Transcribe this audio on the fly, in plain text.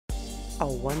A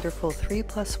wonderful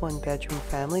 3+1 bedroom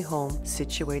family home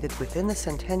situated within the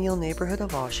Centennial neighbourhood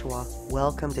of Oshawa.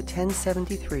 Welcome to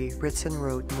 1073 Ritson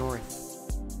Road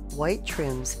North. White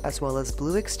trims as well as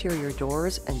blue exterior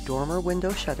doors and dormer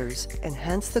window shutters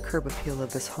enhance the curb appeal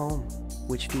of this home,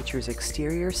 which features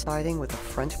exterior siding with a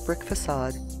front brick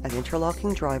facade, an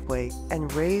interlocking driveway,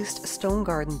 and raised stone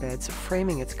garden beds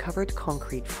framing its covered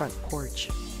concrete front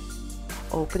porch.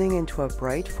 Opening into a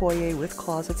bright foyer with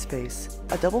closet space,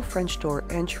 a double French door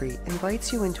entry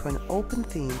invites you into an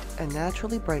open-themed and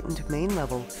naturally brightened main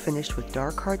level finished with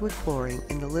dark hardwood flooring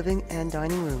in the living and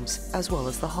dining rooms, as well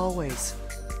as the hallways.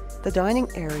 The dining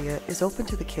area is open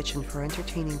to the kitchen for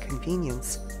entertaining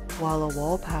convenience, while a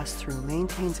wall pass-through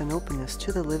maintains an openness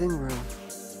to the living room.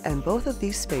 And both of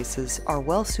these spaces are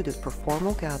well suited for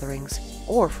formal gatherings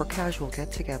or for casual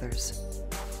get-togethers.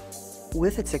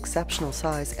 With its exceptional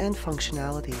size and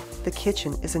functionality, the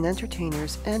kitchen is an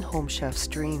entertainer's and home chef's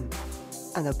dream.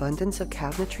 An abundance of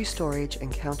cabinetry storage and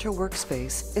counter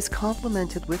workspace is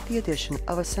complemented with the addition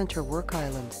of a center work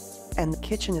island, and the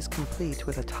kitchen is complete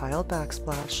with a tiled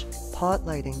backsplash, pot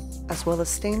lighting, as well as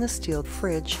stainless steel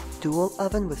fridge, dual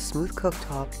oven with smooth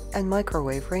cooktop, and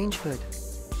microwave range hood.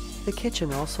 The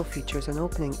kitchen also features an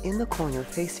opening in the corner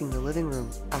facing the living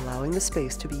room, allowing the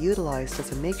space to be utilized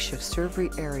as a makeshift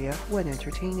servery area when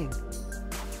entertaining.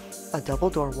 A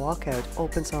double-door walkout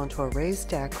opens onto a raised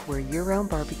deck where year-round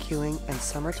barbecuing and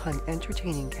summertime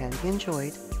entertaining can be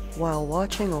enjoyed, while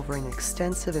watching over an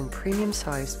extensive and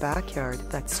premium-sized backyard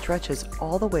that stretches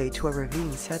all the way to a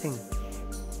ravine setting.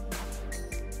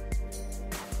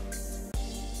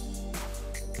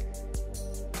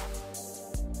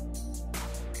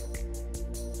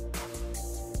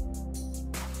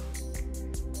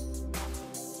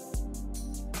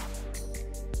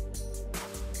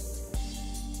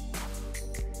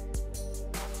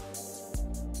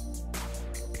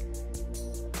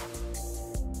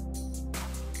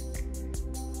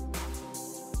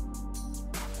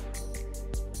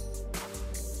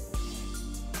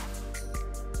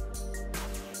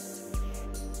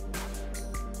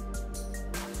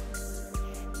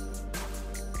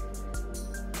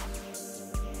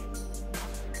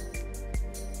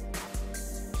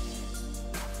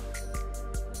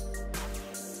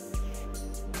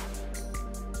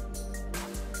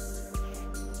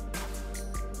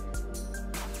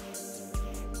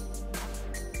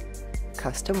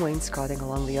 Custom wainscoting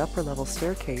along the upper level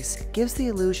staircase gives the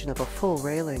illusion of a full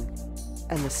railing,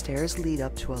 and the stairs lead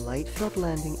up to a light-filled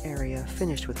landing area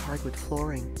finished with hardwood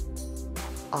flooring.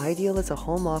 Ideal as a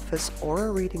home office or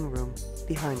a reading room,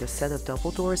 behind a set of double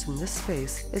doors in this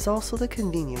space is also the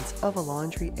convenience of a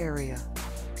laundry area.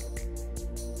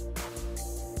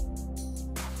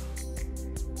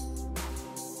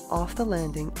 Off the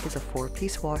landing is a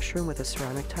 4-piece washroom with a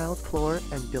ceramic tiled floor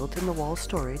and built-in-the-wall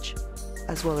storage,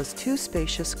 as well as 2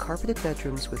 spacious carpeted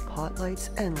bedrooms with pot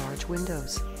lights and large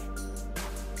windows.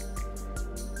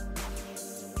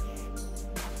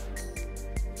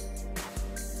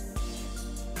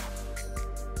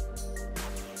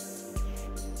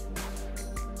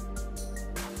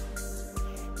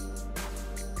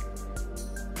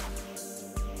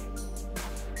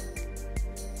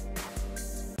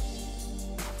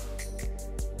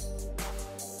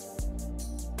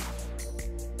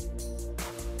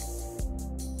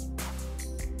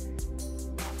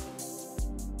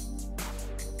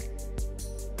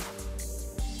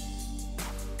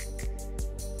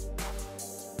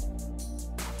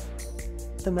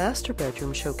 The master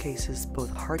bedroom showcases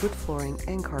both hardwood flooring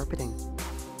and carpeting,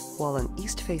 while an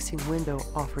east-facing window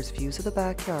offers views of the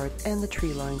backyard and the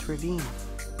tree-lined ravine.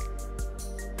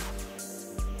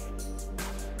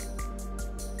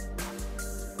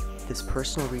 This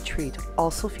personal retreat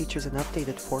also features an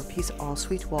updated 4-piece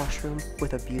ensuite washroom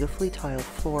with a beautifully tiled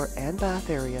floor and bath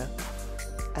area,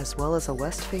 as well as a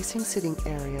west-facing sitting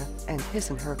area and his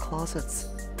and her closets.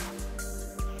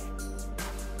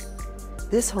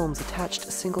 This home's attached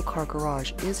single-car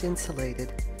garage is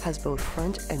insulated, has both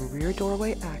front and rear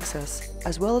doorway access,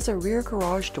 as well as a rear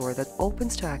garage door that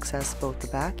opens to access both the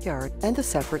backyard and a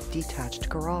separate detached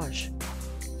garage.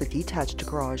 The detached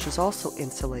garage is also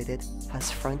insulated, has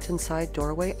front and side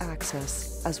doorway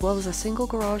access, as well as a single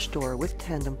garage door with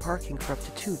tandem parking for up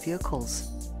to 2 vehicles.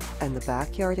 And the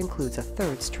backyard includes a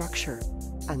 3rd structure,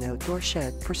 an outdoor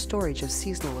shed for storage of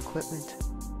seasonal equipment.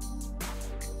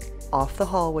 Off the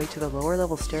hallway to the lower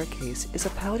level staircase is a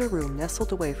powder room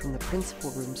nestled away from the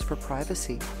principal rooms for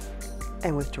privacy.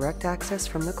 And with direct access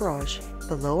from the garage,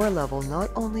 the lower level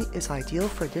not only is ideal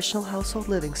for additional household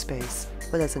living space,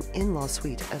 but as an in-law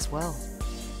suite as well.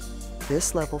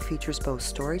 This level features both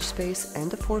storage space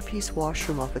and a 4-piece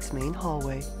washroom off its main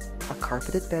hallway, a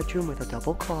carpeted bedroom with a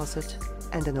double closet,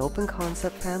 and an open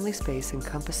concept family space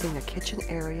encompassing a kitchen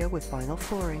area with vinyl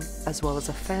flooring, as well as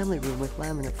a family room with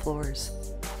laminate floors.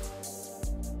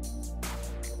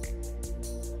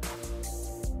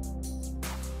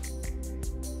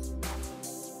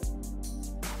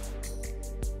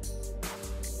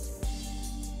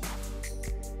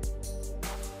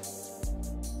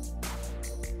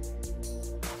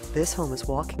 This home is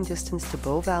walking distance to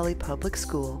Bow Valley Public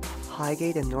School,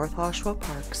 Highgate and North Oshawa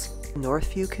Parks,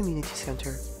 Northview Community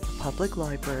Centre, the Public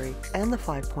Library, and the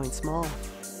 5 Points Mall.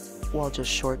 While just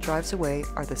short drives away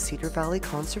are the Cedar Valley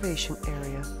Conservation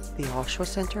Area, the Oshawa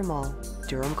Centre Mall,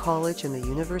 Durham College and the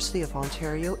University of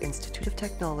Ontario Institute of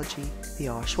Technology, the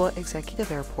Oshawa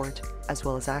Executive Airport, as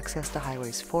well as access to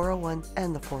Highways 401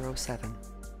 and the 407.